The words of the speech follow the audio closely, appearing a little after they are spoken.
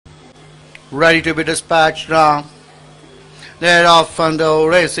ready to be dispatched now. They're off and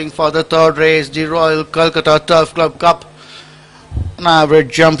racing for the third race, the Royal Calcutta Turf Club Cup. An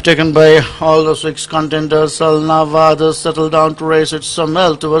average jump taken by all the 6 contenders. Navada settled down to race its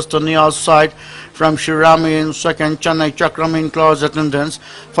Samel towards the near side from Shirami in second, Chennai Chakram in close attendance.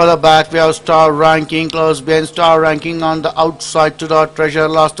 Further back we have Star Ranking, close behind Star Ranking on the outside. Tudor Treasure,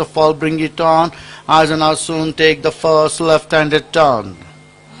 last of all Bring It On, as and soon take the first left-handed turn.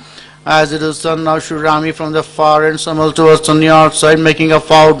 As it is done now, Shirami from the far end, Samal towards the near outside, making a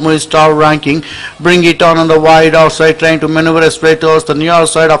forward move. Star Ranking, Bring It On the wide outside, trying to maneuver straight towards the near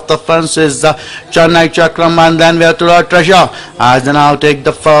side of the fence is the Chennai Chakram, and then we have Tudor Treasure as they now take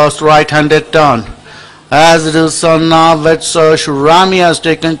the first right-handed turn. As it is now, Shirami has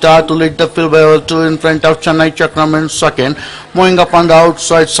taken charge to lead the field by over 2 in front of Chennai Chakram in second. Moving up on the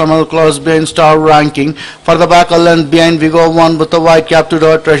outside, Samal close behind Star Ranking. Further back a length behind, we go one with the white cap to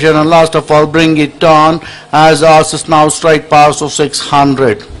the Treasure, and last of all Bring It On as ours is now straight past of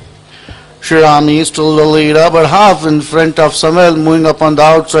 600. Shirami is still the leader, but half in front of Samuel. Moving up on the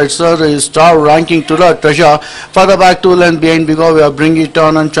outside, Sir is Star Ranking to the Treasure. Further back 2 length behind, we go, we are Bring It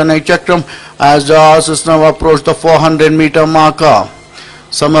On and Chennai Chakram as the horses now approach the 400-meter marker.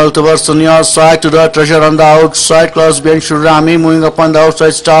 Samuel towards the near side, to the Treasure on the outside, close behind Shirami. Moving up on the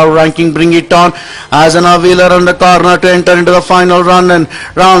outside, Star Ranking, Bring It On as an wheeler on the corner to enter into the final run, and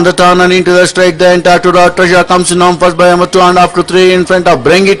round the turn and into the straight. The entire to the Treasure comes in on first by number 2.5 to 3 in front of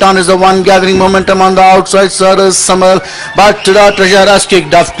Bring It On is the one gathering momentum on the outside. Sir is Samuel, but to the Treasure has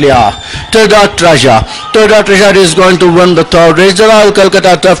kicked off clear. To the Treasure is going to win the third race. The Royal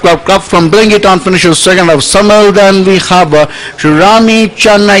Calcutta Turf Club Cup from Bring It On finishes second of Samuel. Then we have Shirami,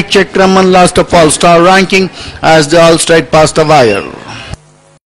 Chennai Chakram, and last of all Star Ranking as they all straight past the wire.